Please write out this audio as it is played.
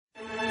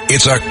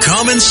It's a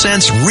common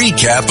sense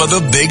recap of the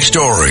big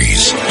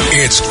stories.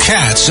 It's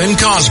Katz and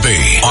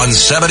Cosby on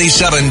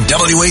 77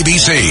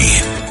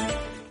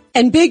 WABC.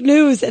 And big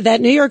news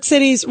that New York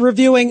City's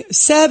reviewing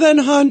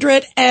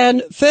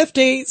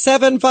 750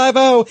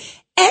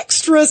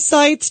 extra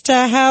sites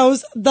to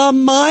house the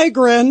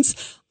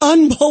migrants.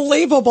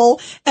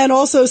 Unbelievable. And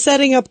also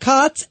setting up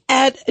cots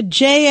at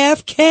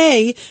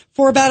JFK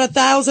for about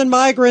 1,000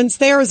 migrants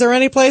there. Is there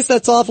any place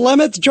that's off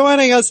limits?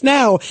 Joining us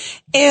now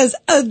is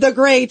the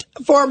great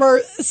former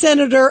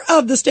senator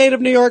of the state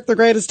of New York, the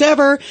greatest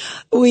ever.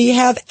 We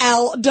have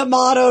Al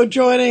D'Amato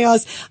joining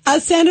us.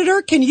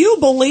 Senator, can you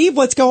believe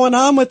what's going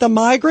on with the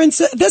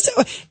migrants?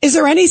 Is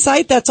there any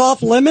site that's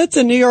off limits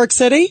in New York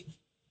City?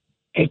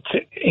 It's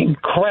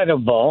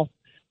incredible.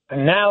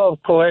 And now,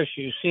 of course,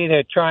 you see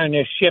they're trying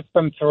to ship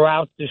them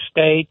throughout the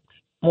state,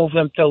 move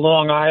them to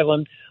Long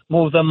Island,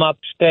 move them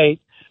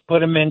upstate, put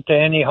them into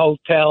any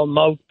hotel,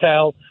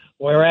 motel,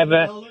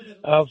 wherever,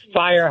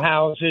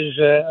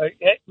 firehouses.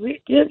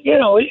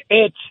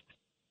 It's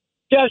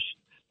just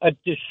a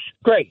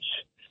disgrace.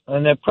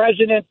 And the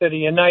president of the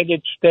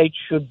United States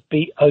should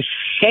be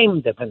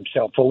ashamed of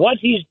himself for what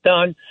he's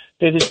done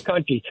to this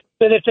country.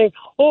 So they say,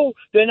 oh,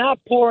 they're not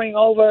pouring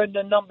over in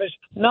the numbers.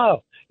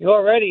 No. You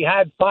already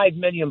had 5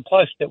 million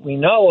plus that we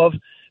know of,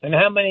 and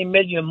how many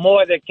million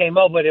more that came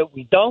over that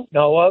we don't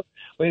know of.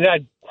 We've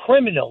had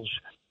criminals,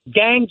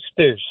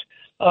 gangsters,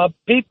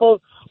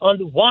 people on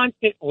the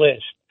wanted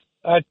list,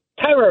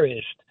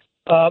 terrorists,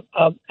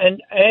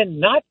 and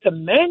not to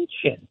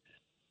mention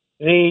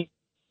the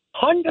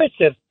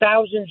hundreds of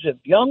thousands of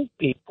young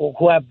people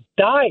who have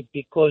died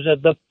because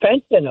of the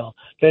fentanyl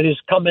that is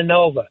coming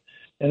over.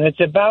 And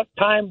it's about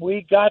time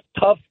we got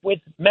tough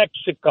with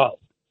Mexico.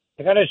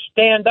 You got to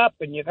stand up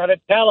and you got to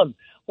tell them,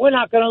 we're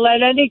not going to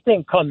let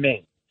anything come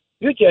in.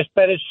 You just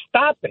better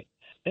stop it.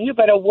 And you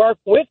better work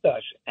with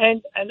us.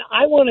 And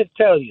I want to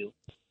tell you,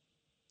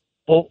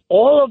 for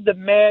all of the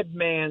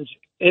madman's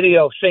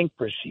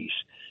idiosyncrasies,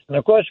 and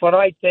of course what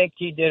I think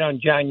he did on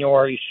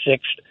January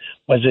 6th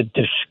was a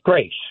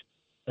disgrace.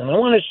 And I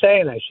want to say,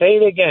 and I say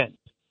it again,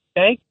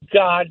 thank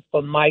God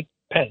for Mike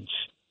Pence.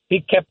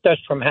 He kept us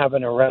from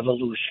having a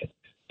revolution.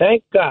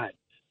 Thank God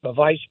for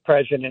Vice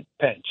President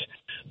Pence.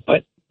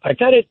 But I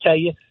got to tell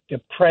you,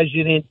 the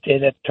president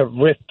did a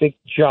terrific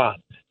job.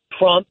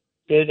 Trump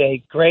did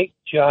a great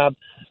job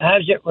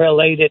as it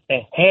related to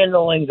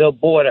handling the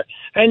border.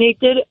 And he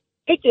did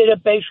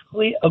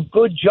basically a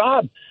good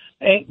job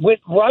with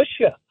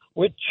Russia,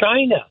 with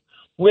China,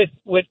 with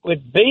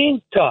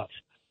being tough.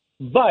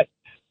 But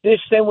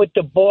this thing with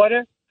the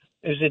border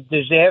is a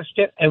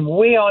disaster, and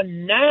we are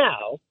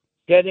now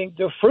getting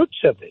the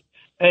fruits of it.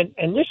 And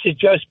this is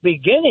just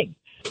beginning.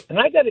 And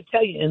I got to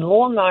tell you, in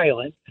Long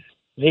Island,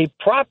 the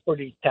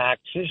property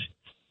taxes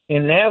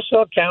in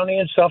Nassau County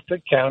and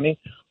Suffolk County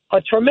are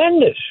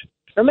tremendous.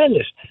 And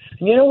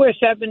you know where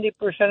 70%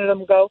 of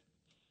them go?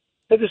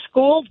 To the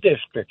school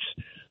districts.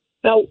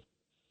 Now,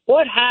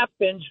 what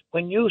happens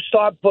when you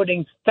start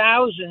putting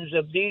thousands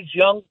of these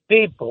young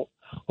people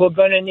who are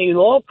going to need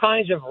all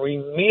kinds of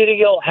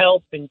remedial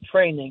help and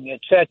training,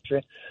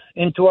 etc.,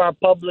 into our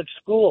public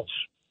schools?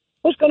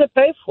 Who's going to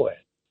pay for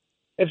it?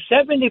 If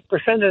 70%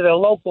 of the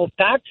local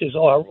taxes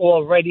are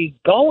already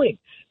going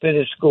to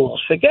the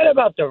schools, forget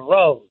about the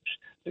roads,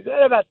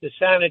 forget about the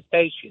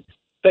sanitation,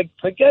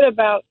 forget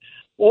about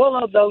all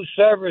of those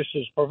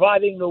services,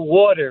 providing the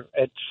water,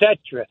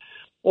 etc.,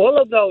 all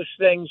of those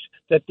things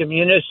that the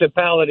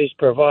municipalities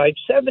provide,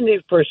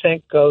 70%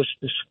 goes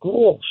to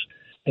schools.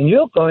 And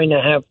you're going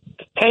to have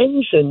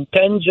tens and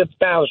tens of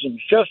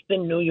thousands just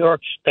in New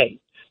York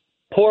State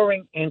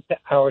pouring into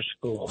our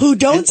schools. Who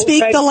don't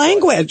speak the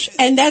language.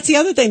 And that's the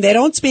other thing. They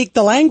don't speak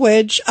the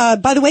language.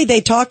 By the way,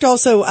 they talked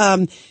also,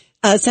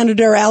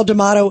 Senator Al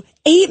D'Amato,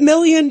 $8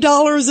 million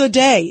a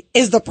day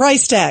is the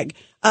price tag.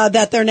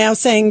 That they're now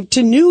saying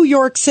to New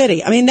York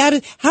City. I mean, how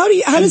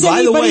does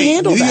anybody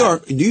handle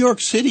that? New York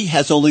City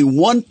has only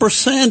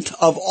 1%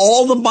 of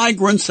all the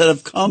migrants that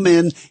have come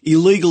in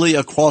illegally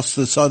across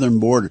the southern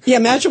border. Yeah,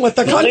 imagine what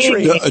the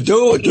country.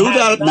 Do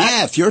that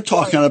math. You're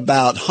talking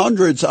about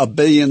hundreds of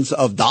billions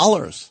of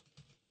dollars.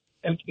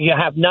 You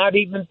have not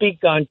even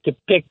begun to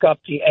pick up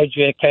the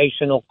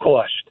educational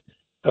cost,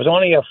 because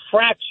only a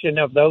fraction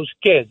of those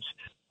kids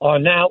are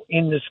now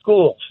in the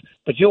schools.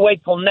 But you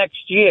wait till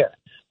next year,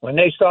 when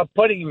they start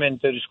putting them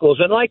into the schools.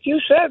 And like you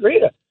said,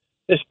 Rita,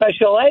 the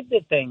special ed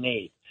that they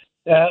need,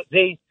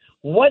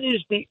 what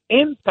is the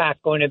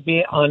impact going to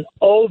be on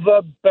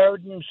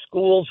overburdened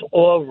schools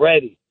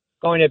already?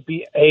 Going to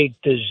be a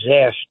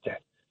disaster,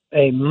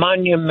 a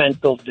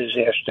monumental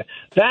disaster.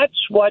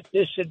 That's what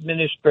this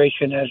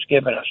administration has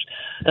given us.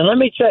 And let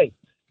me tell you,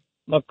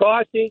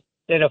 McCarthy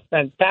did a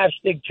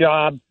fantastic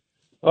job.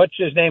 What's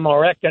his name?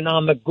 Our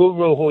economic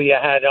guru who you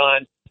had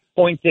on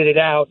pointed it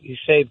out. He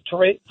saved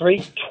 $3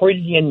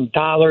 trillion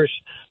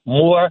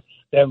more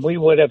than we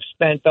would have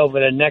spent over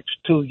the next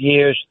 2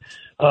 years,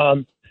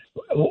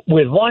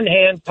 with one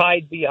hand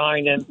tied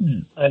behind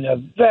him and a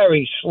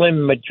very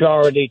slim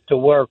majority to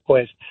work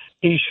with.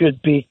 He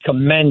should be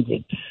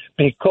commended,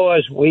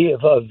 because we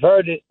have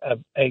averted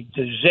a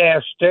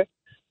disaster.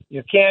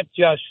 You can't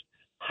just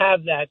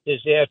have that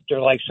disaster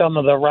like some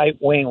of the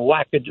right-wing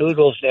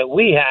wackadoodles that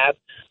we have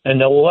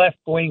and the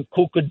left-wing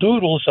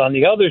kookadoodles on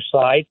the other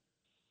side.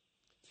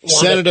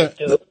 Senator,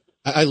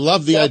 I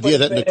love the idea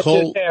that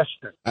Nicole,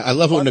 I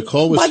love what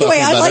Nicole was talking about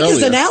earlier. By the way, I like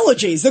his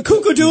analogies. The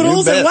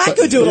kookadoodles and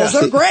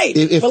wackadoodles are great.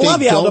 If love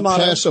they you, don't Aldamato.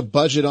 pass a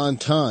budget on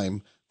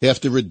time, they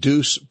have to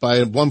reduce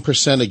by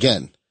 1%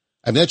 again.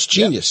 I mean, that's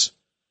genius.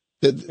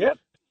 Yep.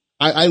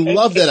 I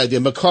love that idea.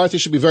 McCarthy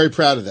should be very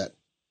proud of that.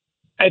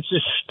 It's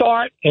a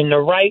start in the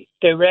right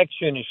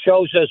direction. It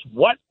shows us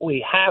what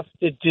we have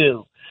to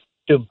do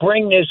to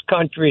bring this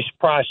country's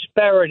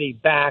prosperity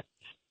back,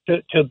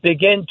 to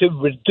begin to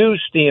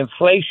reduce the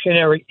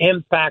inflationary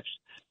impacts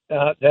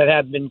that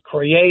have been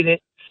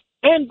created.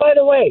 And by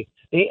the way,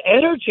 the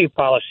energy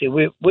policy,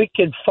 we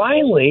can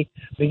finally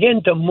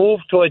begin to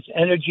move towards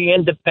energy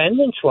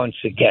independence once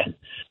again,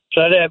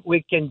 so that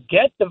we can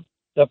get the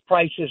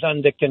prices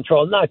under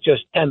control, not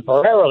just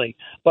temporarily,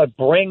 but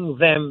bring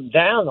them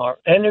down, our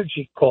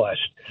energy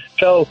costs.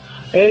 So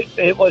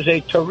it was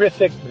a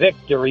terrific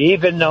victory,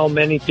 even though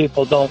many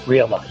people don't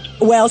realize.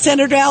 Well,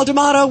 Senator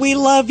Aldamato, we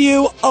love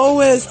you.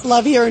 Always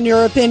love hearing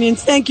your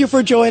opinions. Thank you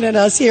for joining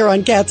us here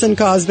on Katz and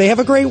Cosby. Have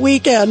a great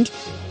weekend.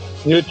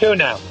 You too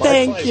now.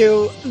 Thank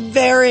you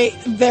very,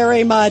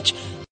 very much.